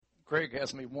Craig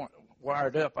has me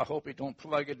wired up. I hope he don't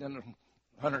plug it in the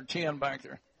 110 back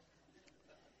there.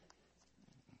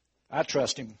 I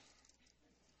trust him.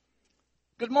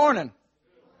 Good morning.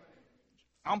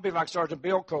 I'm going to be like Sergeant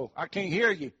Bilko. I can't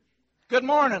hear you. Good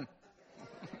morning.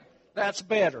 That's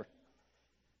better.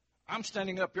 I'm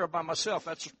standing up here by myself.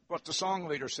 That's what the song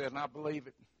leader said, and I believe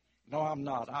it. No, I'm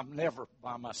not. I'm never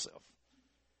by myself.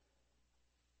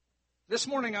 This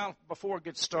morning, before I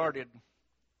get started,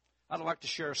 I'd like to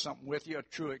share something with you, a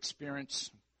true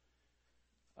experience,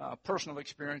 a personal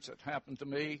experience that happened to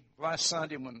me. Last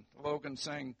Sunday when Logan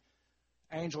sang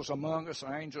Angels Among Us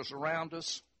or Angels Around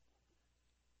Us,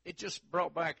 it just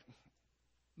brought back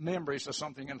memories of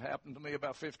something that happened to me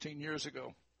about 15 years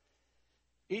ago.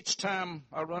 Each time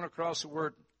I run across the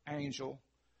word angel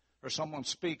or someone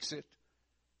speaks it,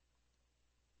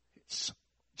 it's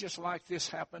just like this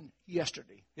happened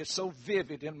yesterday. It's so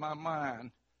vivid in my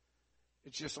mind.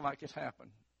 It's just like it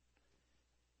happened.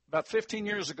 About 15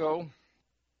 years ago,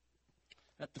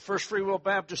 at the First Free Will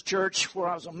Baptist Church, where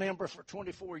I was a member for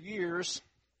 24 years,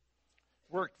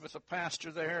 worked with a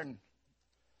pastor there and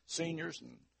seniors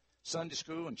and Sunday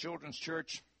school and children's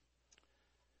church,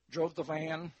 drove the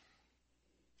van.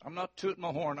 I'm not tooting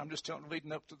my horn. I'm just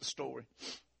leading up to the story.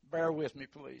 Bear with me,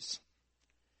 please.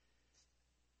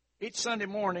 Each Sunday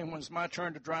morning, when it's my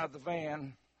turn to drive the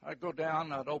van, I'd go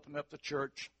down, I'd open up the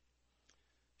church,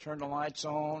 turn the lights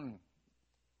on,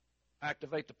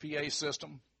 activate the PA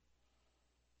system,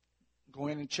 go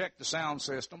in and check the sound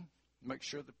system, make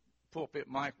sure the pulpit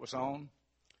mic was on.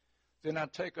 Then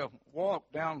I'd take a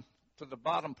walk down to the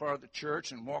bottom part of the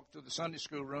church and walk through the Sunday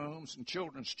school rooms and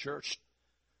children's church,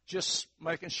 just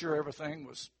making sure everything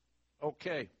was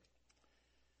okay.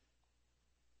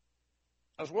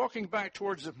 I was walking back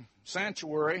towards the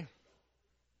sanctuary,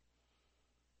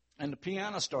 and the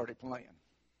piano started playing.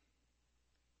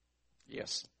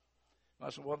 Yes. I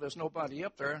said, well, there's nobody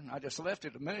up there, and I just left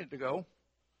it a minute ago.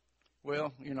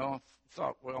 Well, I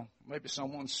thought, well, maybe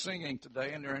someone's singing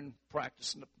today, and they're in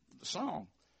practicing the song.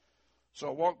 So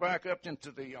I walked back up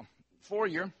into the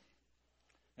foyer,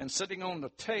 and sitting on the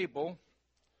table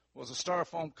was a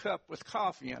styrofoam cup with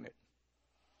coffee in it.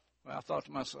 Well, I thought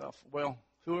to myself, well,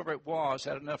 whoever it was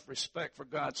had enough respect for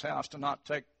God's house to not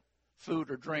take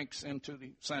food or drinks into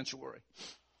the sanctuary.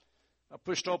 I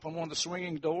pushed open one of the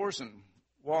swinging doors and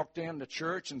walked in the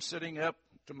church, and sitting up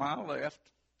to my left,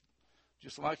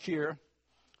 just like here,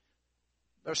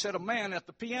 there sat a man at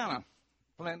the piano,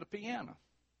 playing the piano.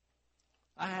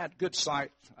 I had good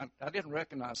sight. I didn't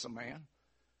recognize the man.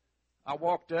 I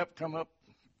walked up, come up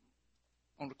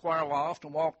on the choir loft,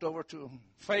 and walked over to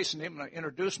facing him, and I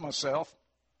introduced myself.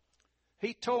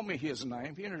 He told me his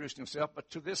name. He introduced himself, but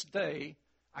to this day,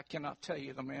 I cannot tell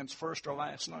you the man's first or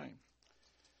last name.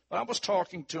 But I was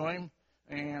talking to him,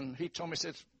 and he told me it's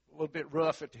a little bit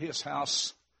rough at his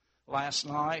house last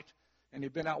night, and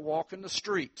he'd been out walking the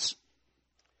streets.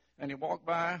 And he walked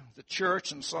by the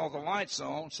church and saw the lights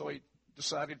on, so he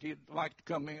decided he'd like to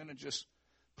come in and just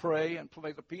pray and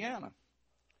play the piano.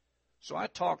 So I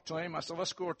talked to him. I said,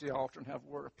 let's go to the altar and have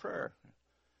a word of prayer.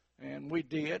 And we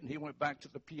did, and he went back to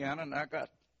the piano, and I got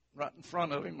right in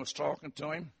front of him, was talking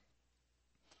to him.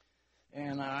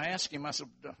 And I asked him, I said,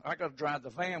 I got to drive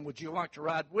the van. Would you like to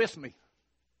ride with me?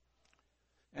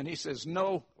 And he says,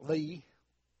 no, Lee,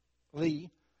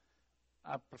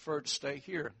 I prefer to stay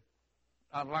here.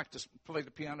 I'd like to play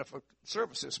the piano for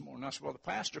service this morning. I said, well, the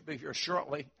pastor will be here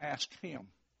shortly. Asked him.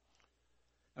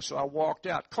 And so I walked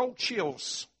out. Cold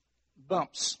chills,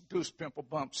 bumps, goose pimple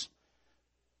bumps,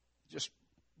 just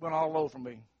went all over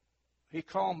me. He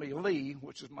called me Lee,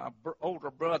 which is my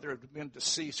older brother who had been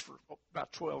deceased for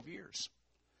about 12 years.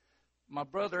 My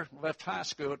brother left high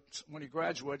school when he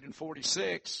graduated in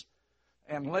 46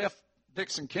 and left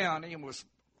Dixon County and was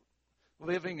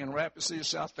living in Rapid City,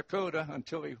 South Dakota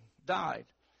until he died.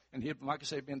 And he had, like I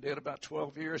say, been dead about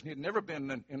 12 years. And he had never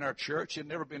been in our church. He had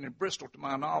never been in Bristol, to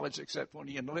my knowledge, except when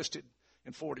he enlisted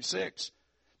in 46.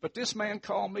 But this man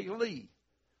called me Lee,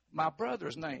 my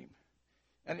brother's name.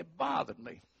 And it bothered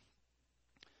me.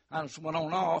 I just went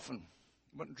on off and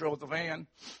went and drove the van,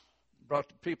 brought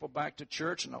the people back to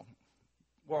church, and I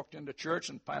walked into church,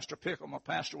 and Pastor Pickle, my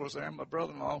pastor, was there, and my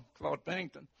brother-in-law, Claude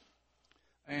Pennington.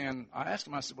 And I asked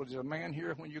him, I said, well, is there a man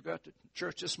here when you got to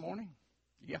church this morning?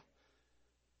 Yeah.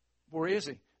 Where is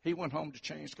he? He went home to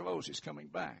change clothes. He's coming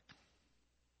back.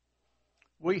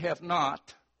 We have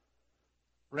not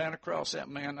ran across that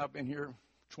man. I've been here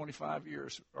 25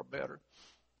 years or better,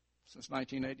 since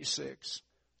 1986.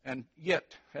 And yet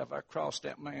have I crossed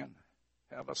that man.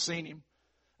 Have I seen him?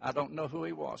 I don't know who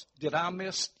he was. Did I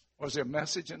miss? Was there a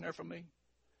message in there for me?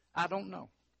 I don't know.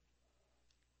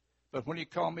 But when he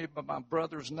called me by my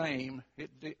brother's name, it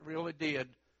really did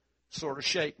sort of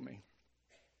shake me.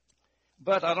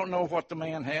 But I don't know what the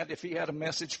man had. If he had a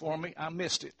message for me, I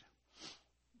missed it.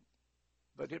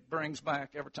 But it brings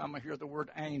back every time I hear the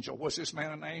word angel. Was this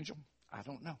man an angel? I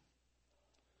don't know.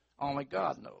 Only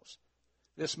God knows.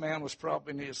 This man was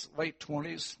probably in his late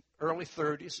 20s, early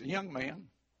 30s, a young man.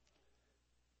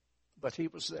 But he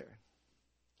was there.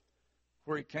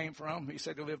 Where he came from, he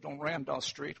said he lived on Randolph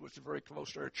Street, which is very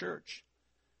close to our church.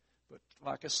 But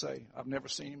like I say, I've never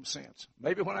seen him since.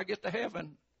 Maybe when I get to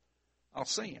heaven, I'll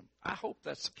see him. I hope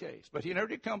that's the case. But he never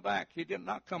did come back. He did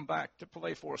not come back to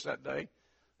play for us that day.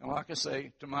 And like I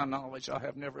say, to my knowledge, I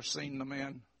have never seen the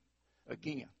man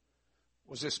again.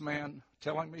 Was this man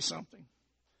telling me something?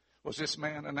 Was this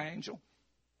man an angel?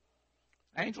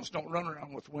 Angels don't run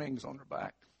around with wings on their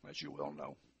back, as you well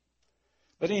know.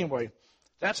 But anyway,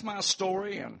 that's my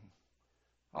story, and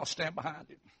I'll stand behind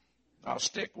it. I'll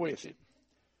stick with it.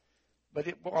 But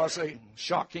it was a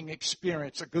shocking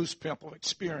experience, a goose pimple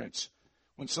experience,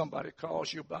 when somebody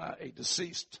calls you by a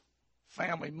deceased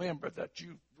family member that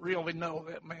you really know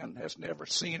that man has never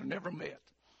seen or never met.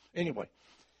 Anyway,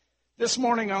 this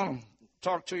morning I'll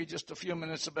talk to you just a few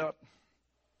minutes about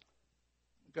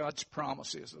God's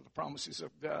promises, or the promises of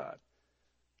God.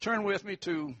 Turn with me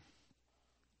to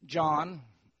John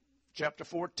chapter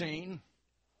 14.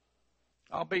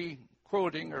 I'll be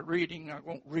quoting or reading. I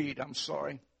won't read, I'm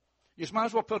sorry. You might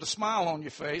as well put a smile on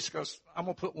your face, because I'm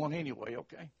going to put one anyway,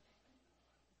 okay?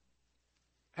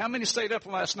 How many stayed up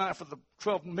last night for the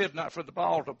 12 midnight for the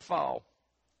ball to fall?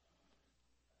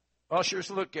 Ushers,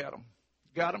 look at them.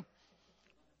 Got them?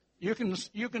 You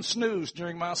can snooze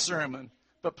during my sermon,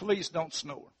 but please don't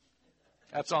snore.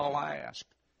 That's all I ask.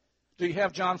 Do you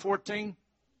have John 14?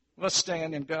 Let's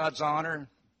stand in God's honor.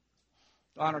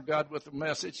 Honor God with the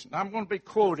message. Now, I'm going to be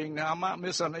quoting. Now, I might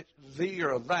miss a thee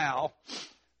or a thou,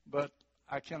 but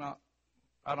I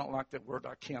don't like that word,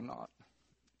 I cannot.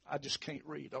 I just can't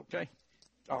read, okay?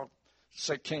 I'll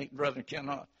say can't rather than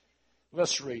cannot.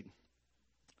 Let's read.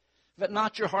 Let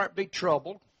not your heart be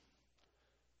troubled.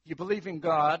 You believe in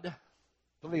God,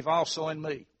 believe also in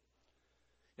me.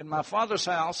 In my Father's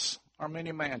house are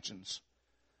many mansions.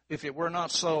 If it were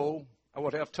not so, I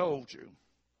would have told you.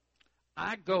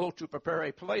 I go to prepare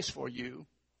a place for you,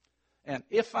 and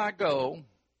if I go,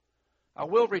 I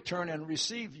will return and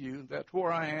receive you, that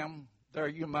where I am, there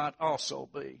you might also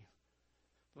be.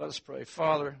 Let us pray.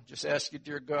 Father, just ask you,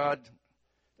 dear God,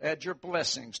 to add your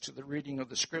blessings to the reading of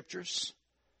the Scriptures.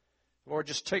 Lord,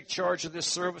 just take charge of this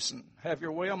service and have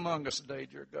your way among us today,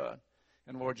 dear God.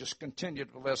 And Lord, just continue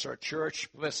to bless our church.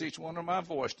 Bless each one of my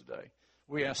voice today.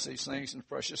 We ask these things in the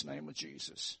precious name of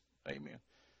Jesus. Amen.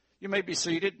 You may be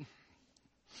seated.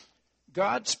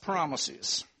 God's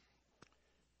promises.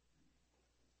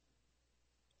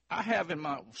 I have in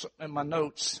my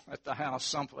notes at the house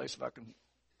someplace,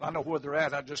 if I know where they're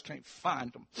at, I just can't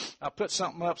find them. I put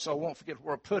something up so I won't forget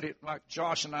where I put it. Like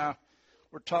Josh and I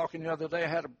were talking the other day, I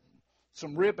had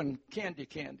some ribbon candy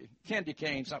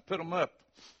canes. I put them up,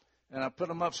 and I put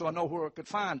them up so I know where I could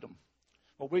find them.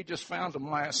 Well, we just found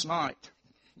them last night.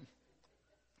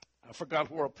 I forgot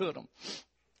where I put them.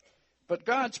 But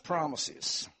God's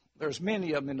promises, there's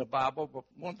many of them in the Bible, but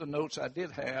one of the notes I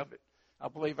did have, I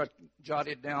believe I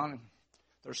jotted down,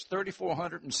 there's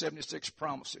 3,476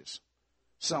 promises,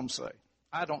 some say.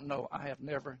 I don't know. I have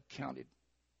never counted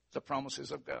the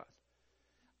promises of God.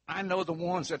 I know the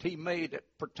ones that he made that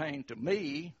pertain to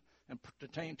me and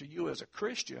pertain to you as a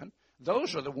Christian.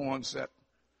 Those are the ones that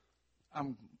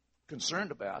I'm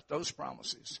concerned about, those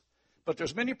promises. But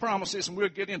there's many promises, and we'll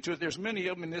get into it. There's many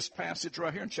of them in this passage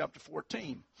right here in chapter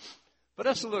 14. But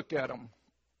let's look at them.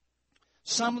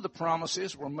 Some of the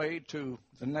promises were made to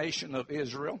the nation of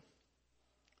Israel.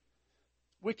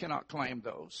 We cannot claim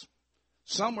those.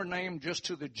 Some were named just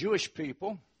to the Jewish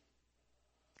people.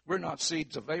 We're not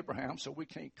seeds of Abraham, so we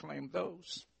can't claim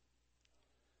those.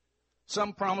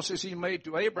 Some promises he made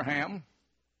to Abraham,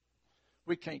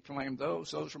 we can't claim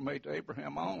those. Those were made to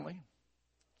Abraham only.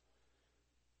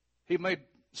 He made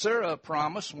Sarah a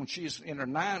promise when she's in her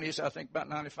 90s, I think about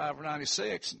 95 or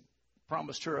 96, and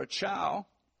promised her a child,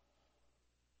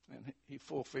 and he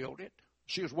fulfilled it.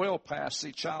 She was well past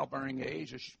the childbearing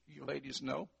age, as you ladies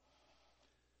know.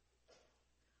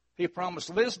 He promised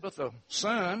Elizabeth a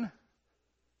son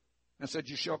and said,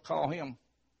 you shall call him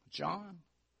John.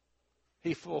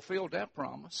 He fulfilled that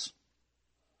promise.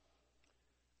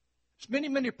 There's many,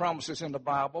 many promises in the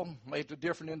Bible made to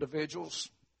different individuals,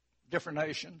 different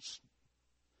nations,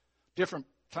 different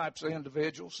types of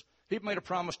individuals. He made a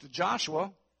promise to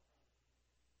Joshua.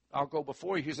 I'll go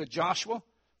before you. He said, Joshua,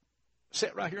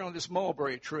 sit right here on this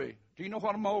mulberry tree. Do you know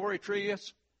what a mulberry tree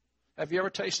is? Have you ever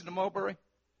tasted a mulberry?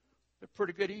 They're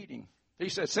pretty good eating. He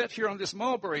said, sit here on this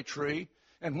mulberry tree,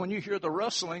 and when you hear the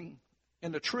rustling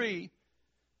in the tree,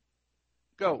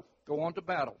 go on to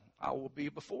battle. I will be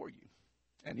before you.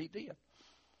 And he did.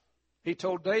 He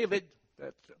told David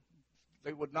that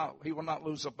he will not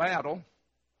lose a battle,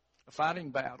 a fighting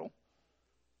battle.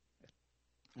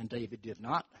 And David did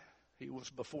not. He was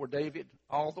before David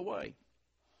all the way.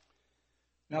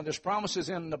 Now, there's promises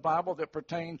in the Bible that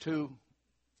pertain to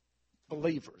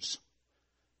believers.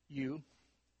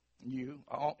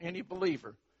 Any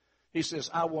believer. He says,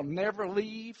 I will never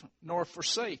leave nor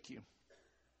forsake you.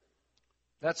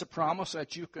 That's a promise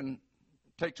that you can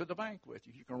take to the bank with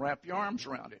you. You can wrap your arms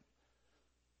around it.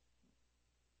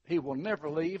 He will never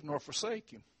leave nor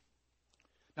forsake you.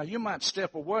 Now, you might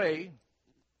step away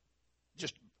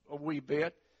just a wee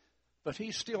bit, but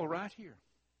he's still right here.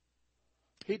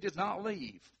 He did not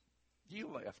leave. You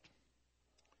left.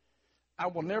 I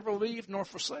will never leave nor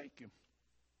forsake you.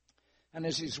 And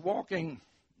as he's walking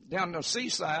down the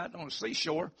seaside, on the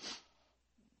seashore,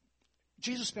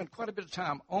 Jesus spent quite a bit of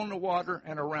time on the water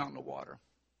and around the water.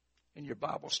 In your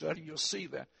Bible study, you'll see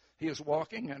that. He is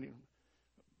walking, and a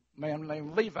man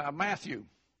named Levi, Matthew,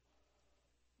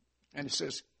 and he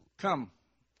says, come,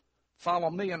 follow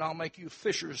me, and I'll make you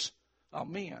fishers of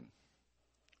men.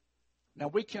 Now,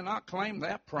 we cannot claim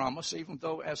that promise, even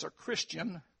though as a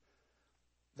Christian,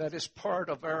 that is part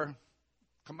of our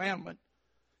commandment,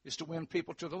 is to win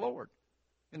people to the Lord.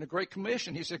 In the Great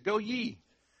Commission, he said, go ye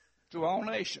to all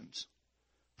nations,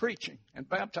 preaching and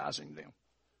baptizing them.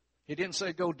 He didn't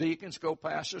say go deacons, go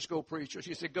pastors, go preachers.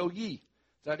 He said go ye.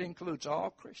 That includes all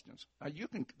Christians. Now,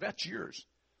 that's yours.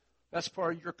 That's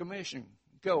part of your commission.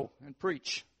 Go and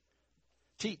preach,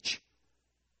 teach,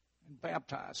 and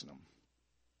baptize them.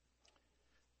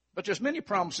 But there's many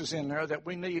promises in there that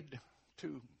we need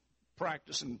to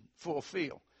practice and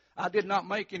fulfill. I did not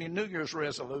make any New Year's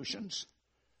resolutions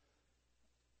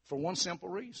for one simple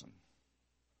reason.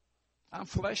 I'm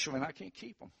fleshly and I can't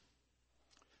keep them.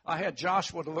 I had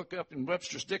Joshua to look up in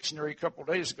Webster's Dictionary a couple of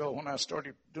days ago when I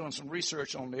started doing some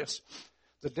research on this,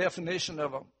 the definition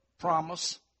of a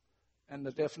promise and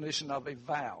the definition of a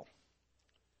vow.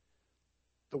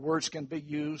 The words can be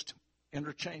used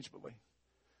interchangeably.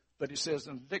 But he says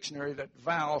in the dictionary that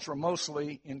vows were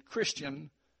mostly in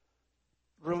Christian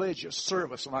religious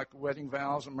service, like wedding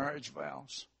vows and marriage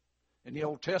vows. In the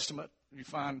Old Testament, you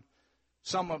find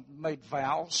some have made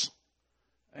vows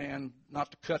and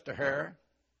not to cut their hair.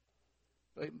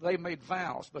 They made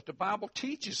vows. But the Bible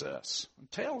teaches us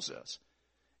and tells us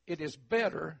it is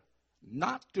better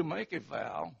not to make a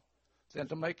vow than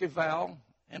to make a vow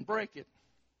and break it.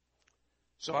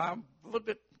 So I'm a little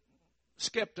bit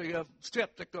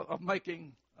skeptical of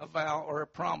making a vow or a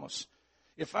promise.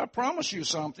 If I promise you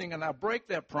something and I break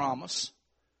that promise,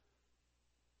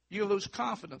 you lose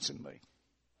confidence in me.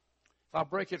 If I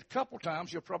break it a couple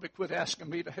times, you'll probably quit asking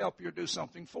me to help you or do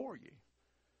something for you.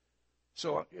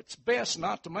 So it's best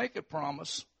not to make a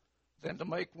promise than to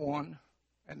make one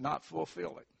and not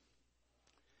fulfill it.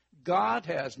 God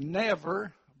has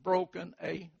never broken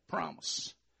a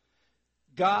promise.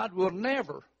 God will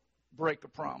never break a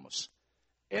promise.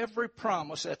 Every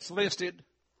promise that's listed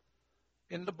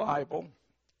in the Bible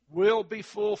will be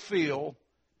fulfilled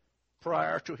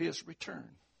prior to his return.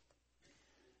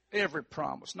 Every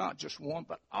promise, not just one,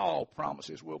 but all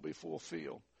promises will be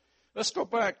fulfilled. Let's go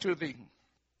back to the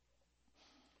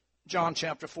John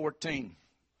chapter 14.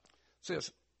 It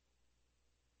says,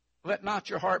 let not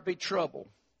your heart be troubled.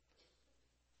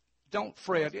 Don't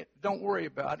fret it. Don't worry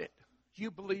about it.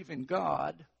 You believe in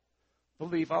God.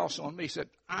 Believe also in me. He said,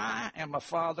 I and my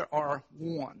Father are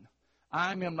one.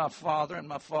 I am in my Father and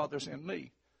my Father's in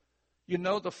me. You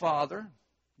know the Father.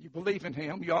 You believe in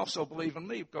him. You also believe in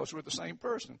me because we're the same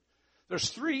person. There's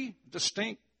three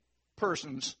distinct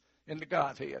persons in the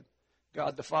Godhead.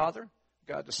 God the Father,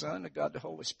 God the Son, and God the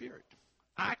Holy Spirit.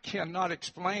 I cannot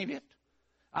explain it.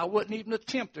 I wouldn't even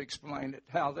attempt to explain it,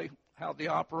 how they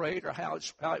operate or how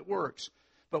it works.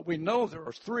 But we know there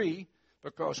are three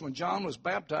because when John was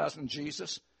baptizing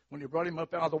Jesus, when he brought him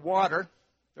up out of the water,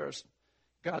 there's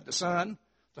God the Son.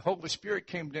 The Holy Spirit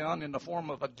came down in the form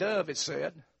of a dove, it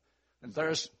said, and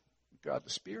there's God the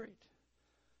Spirit.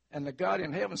 And the God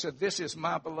in heaven said, this is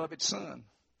my beloved Son.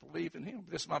 Believe in him.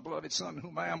 This is my beloved Son,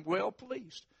 whom I am well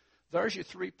pleased. There's your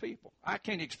three people. I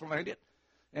can't explain it,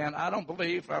 and I don't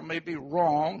believe, I may be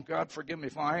wrong, God forgive me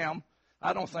if I am,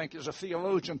 I don't think there's a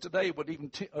theologian today would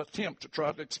even attempt to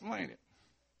try to explain it.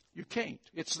 You can't.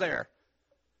 It's there.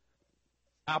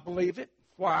 I believe it.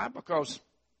 Why? Because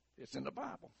it's in the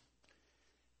Bible.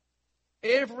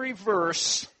 every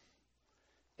verse,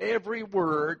 every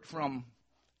word from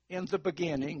in the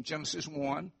beginning, Genesis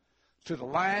 1, to the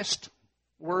last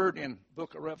word in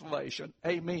book of Revelation,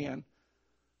 amen,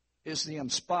 is the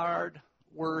inspired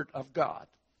word of God.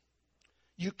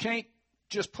 You can't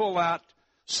just pull out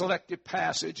selected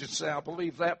passage and say, I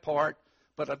believe that part,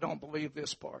 but I don't believe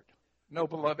this part. No,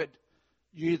 beloved,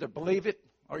 you either believe it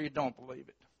or you don't believe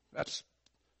it. That's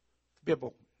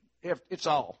biblical. It's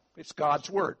all. It's God's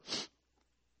word.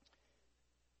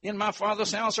 In my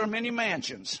Father's house are many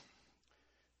mansions.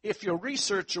 If you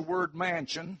research the word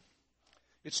mansion,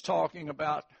 it's talking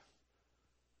about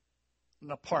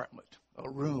an apartment, a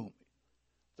room.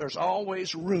 There's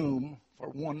always room for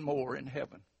one more in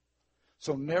heaven.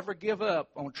 So never give up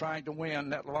on trying to win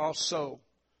that lost soul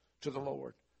to the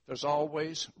Lord. There's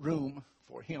always room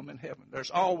for him in heaven.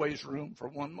 There's always room for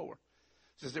one more.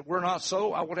 It says, if we're not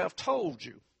so, I would have told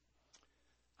you.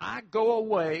 I go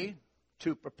away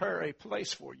to prepare a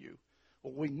place for you.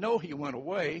 Well, we know he went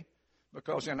away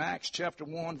because in Acts chapter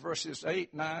 1, verses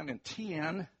 8, 9, and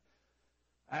 10,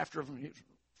 after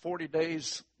 40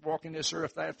 days walking this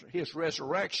earth after his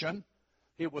resurrection,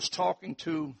 he was talking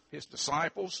to his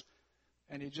disciples,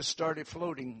 and he just started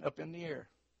floating up in the air.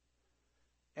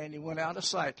 And he went out of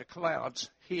sight. The clouds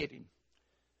hid him.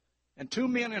 And two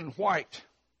men in white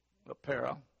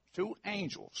apparel, two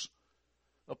angels,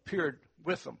 appeared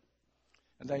with them.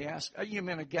 And they asked, are you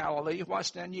men of Galilee? Why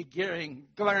stand ye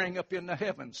glaring up in the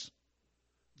heavens?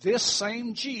 This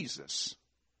same Jesus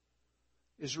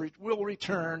will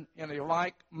return in a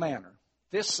like manner.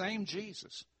 This same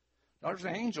Jesus. There's the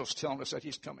angels telling us that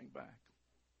he's coming back.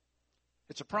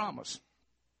 It's a promise.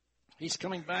 He's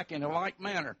coming back in a like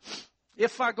manner.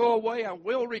 If I go away, I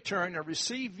will return and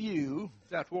receive you,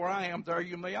 that where I am, there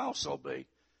you may also be.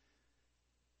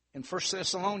 In 1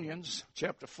 Thessalonians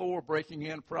chapter 4, breaking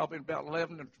in probably about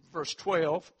 11 and verse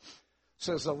 12,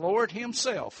 says, the Lord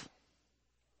himself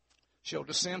shall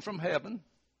descend from heaven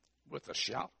with a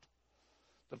shout,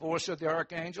 the voice of the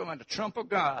archangel, and the trump of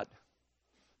God.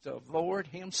 The Lord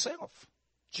himself,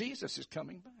 Jesus, is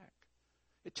coming back.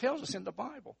 It tells us in the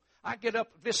Bible. I get up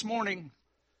this morning,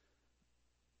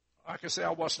 like I say,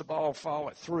 I watched the ball fall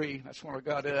at 3. That's when I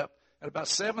got up. At about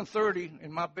 7:30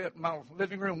 in my bed, my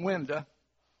living room window,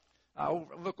 I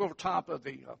look over top of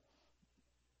the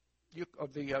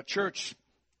church,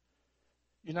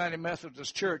 United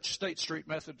Methodist Church, State Street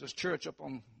Methodist Church up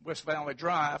on West Valley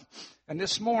Drive. And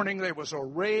this morning there was a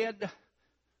red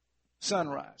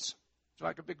sunrise. It's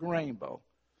like a big rainbow,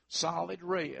 solid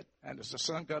red. And as the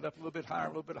sun got up a little bit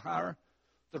higher,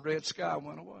 the red sky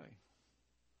went away.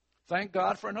 Thank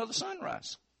God for another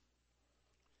sunrise.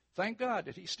 Thank God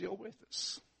that he's still with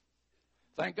us.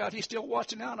 Thank God he's still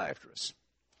watching out after us.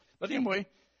 But anyway,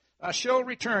 I shall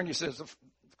return, he says,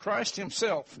 Christ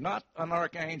himself, not an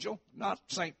archangel, not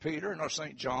St. Peter nor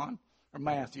St. John or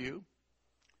Matthew.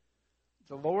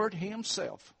 The Lord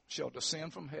himself shall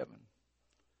descend from heaven.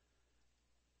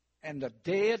 And the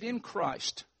dead in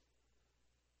Christ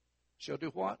shall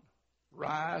do what?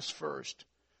 Rise first.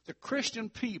 The Christian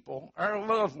people, our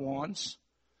loved ones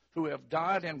who have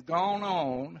died and gone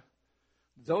on,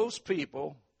 those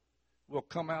people will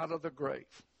come out of the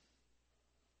grave.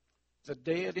 The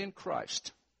dead in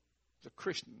Christ, the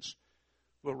Christians,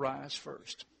 will rise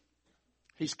first.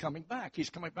 He's coming back.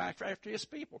 He's coming back after his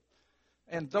people.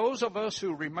 And those of us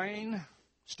who remain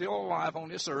still alive on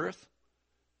this earth,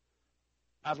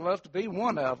 I'd love to be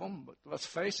one of them, but let's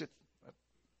face it,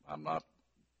 I'm not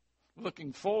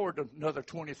looking forward to another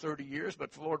 20, 30 years, but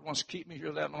if the Lord wants to keep me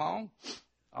here that long,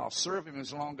 I'll serve him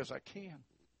as long as I can.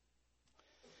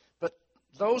 But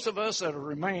those of us that are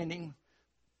remaining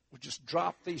will just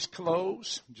drop these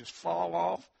clothes, just fall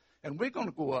off, and we're going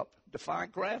to go up, defy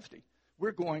gravity.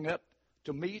 We're going up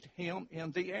to meet him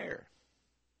in the air.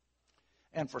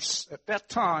 And at that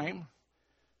time,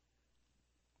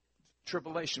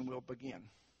 tribulation will begin.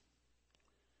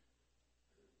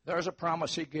 There's a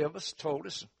promise he gave us, told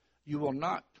us, you will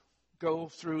not go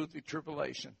through the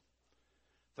tribulation.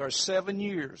 There are 7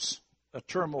 years of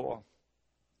turmoil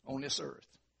on this earth.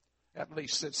 At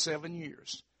least it's 7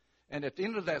 years. And at the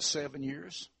end of that 7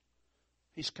 years,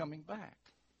 he's coming back.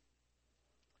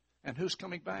 And who's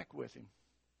coming back with him?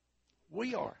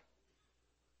 We are.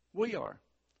 We are.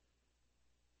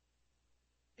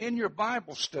 In your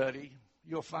Bible study,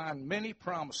 you'll find many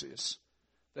promises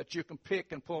that you can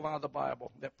pick and pull out of the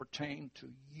Bible that pertain to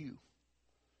you.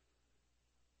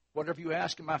 Whatever you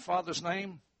ask in my Father's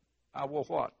name, I will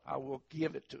what? I will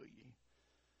give it to you.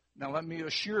 Now let me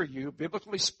assure you,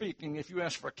 biblically speaking, if you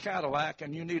ask for a Cadillac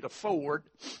and you need a Ford,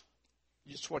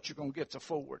 it's what you're going to get, a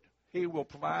Ford. He will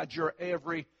provide your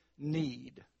every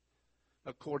need.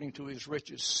 according to his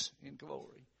riches in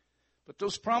glory. But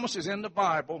those promises in the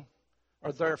Bible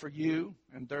are there for you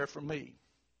and there for me,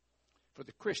 for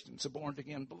the Christians, the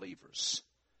born-again believers.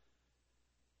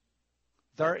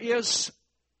 There is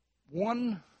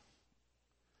one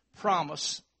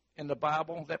promise in the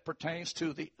Bible that pertains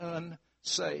to the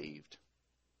unsaved.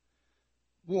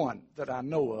 One that I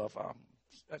know of.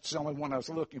 That's the only one I was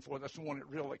looking for. That's the one that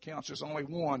really counts. There's only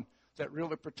one that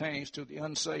really pertains to the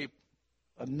unsaved,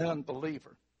 a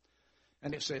non-believer.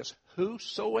 And it says,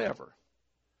 whosoever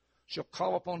shall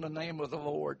call upon the name of the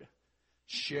Lord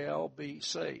shall be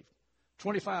saved.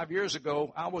 25 years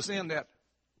ago, I was in that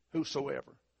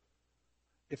whosoever.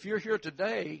 If you're here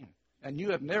today and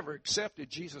you have never accepted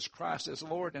Jesus Christ as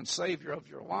Lord and Savior of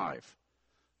your life,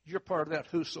 you're part of that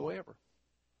whosoever.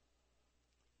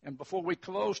 And before we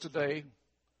close today,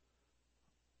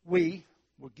 we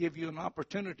will give you an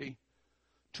opportunity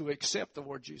to accept the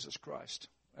Lord Jesus Christ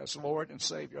as Lord and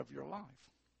Savior of your life.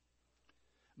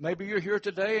 Maybe you're here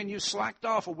today and you slacked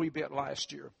off a wee bit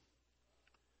last year.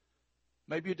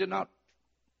 Maybe you did not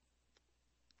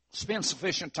spend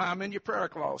sufficient time in your prayer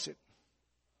closet.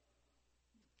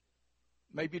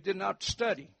 Maybe you did not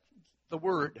study the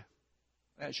Word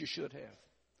as you should have.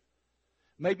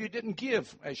 Maybe you didn't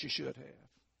give as you should have.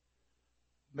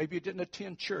 Maybe you didn't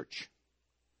attend church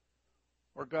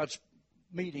or God's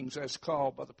meetings as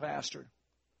called by the pastor.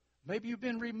 Maybe you've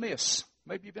been remiss.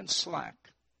 Maybe you've been slack.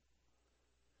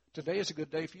 Today is a good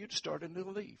day for you to start a new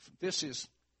leaf. This is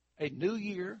a new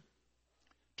year,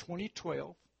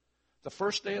 2012, the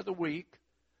first day of the week,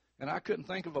 and I couldn't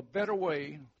think of a better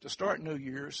way to start New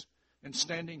Year's than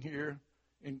standing here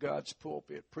in God's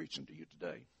pulpit preaching to you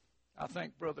today. I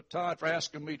thank Brother Todd for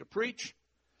asking me to preach.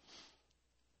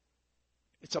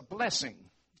 It's a blessing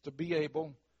to be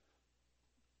able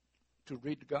to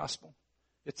read the gospel.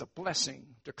 It's a blessing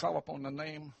to call upon the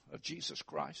name of Jesus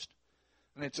Christ.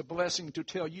 And it's a blessing to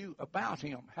tell you about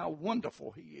him, how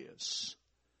wonderful he is.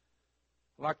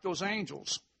 Like those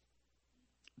angels,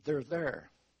 they're there.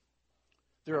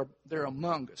 They're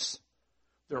among us.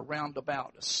 They're round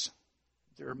about us.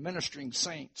 They're ministering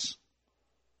saints.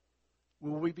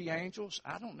 Will we be angels?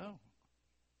 I don't know.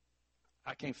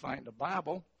 I can't find the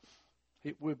Bible.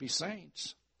 It will be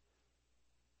saints.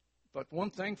 But one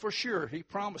thing for sure, he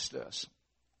promised us,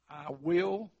 I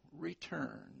will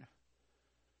return.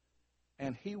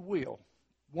 And he will.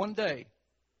 One day,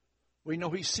 we know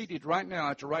he's seated right now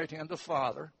at the right hand of the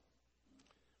Father.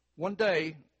 One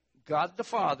day, God the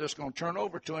Father is going to turn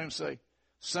over to him and say,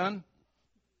 son,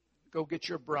 go get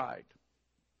your bride.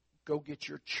 Go get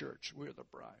your church. We're the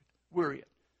bride. We're it.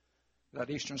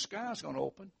 That eastern sky is going to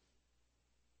open,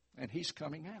 and he's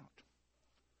coming out.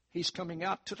 He's coming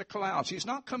out to the clouds. He's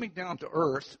not coming down to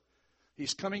earth.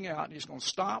 He's coming out, and he's going to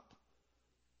stop.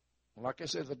 Like I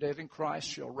said, the dead in Christ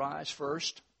shall rise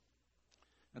first,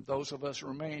 and those of us who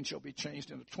remain shall be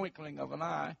changed in the twinkling of an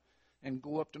eye and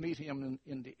go up to meet him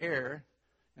in the air,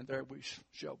 and there we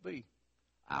shall be.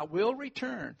 I will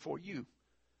return for you.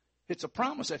 It's a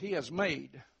promise that he has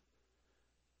made.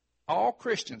 All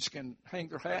Christians can hang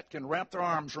their hat, can wrap their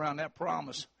arms around that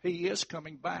promise. He is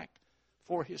coming back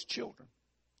for his children.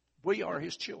 We are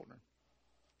his children.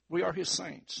 We are his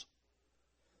saints.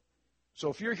 So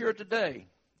if you're here today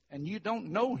and you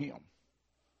don't know him,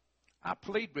 I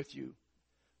plead with you,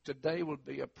 today would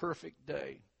be a perfect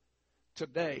day.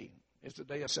 Today is the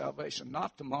day of salvation,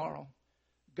 not tomorrow.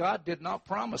 God did not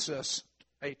promise us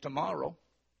a tomorrow.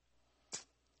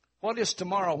 What is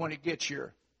tomorrow when it gets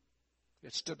here?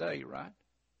 It's today, right?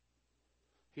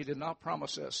 He did not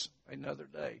promise us another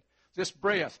day. This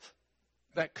breath,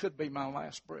 that could be my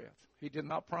last breath. He did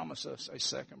not promise us a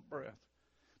second breath.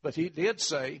 But he did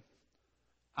say,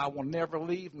 I will never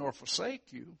leave nor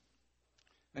forsake you.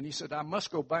 And he said, I must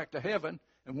go back to heaven.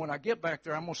 And when I get back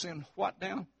there, I'm going to send what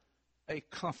down? A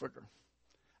comforter.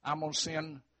 I'm going to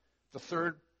send the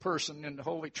third person in the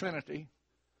Holy Trinity,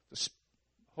 the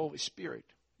Holy Spirit,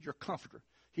 your comforter.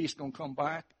 He's going to come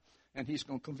back, and he's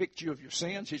going to convict you of your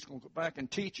sins. He's going to go back and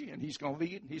teach you, and he's going to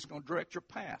lead, and he's going to direct your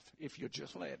path if you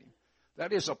just let him.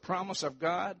 That is a promise of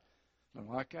God. And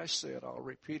like I said, I'll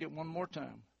repeat it one more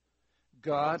time.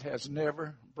 God has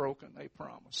never broken a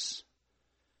promise.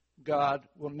 God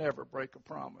will never break a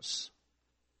promise.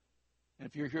 And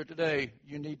if you're here today,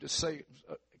 you need to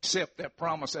accept that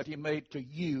promise that he made to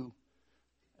you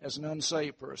as an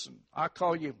unsaved person. I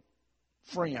call you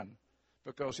friend,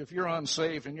 because if you're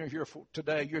unsaved and you're here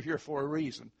today, you're here for a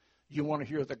reason. You want to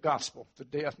hear the gospel, the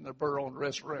death and the burial and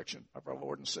resurrection of our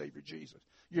Lord and Savior Jesus.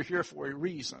 You're here for a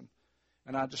reason.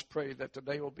 And I just pray that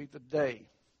today will be the day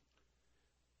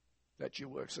that you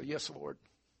will say, yes, Lord,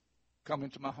 come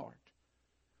into my heart.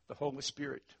 the Holy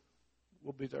Spirit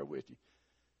will be there with you.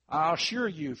 I assure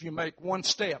you, if you make one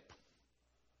step,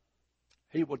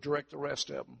 He will direct the rest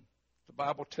of them. The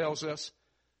Bible tells us,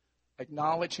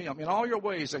 acknowledge Him. In all your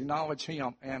ways, acknowledge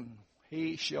Him, and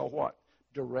He shall what?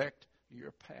 Direct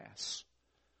your paths.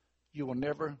 You will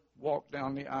never walk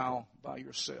down the aisle by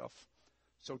yourself.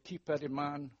 So keep that in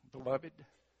mind, beloved.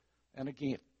 And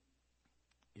again,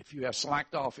 if you have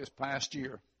slacked off this past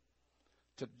year,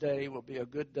 today will be a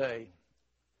good day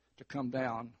to come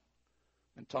down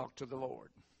and talk to the Lord.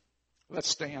 Let's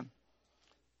stand.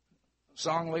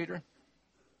 Song leader.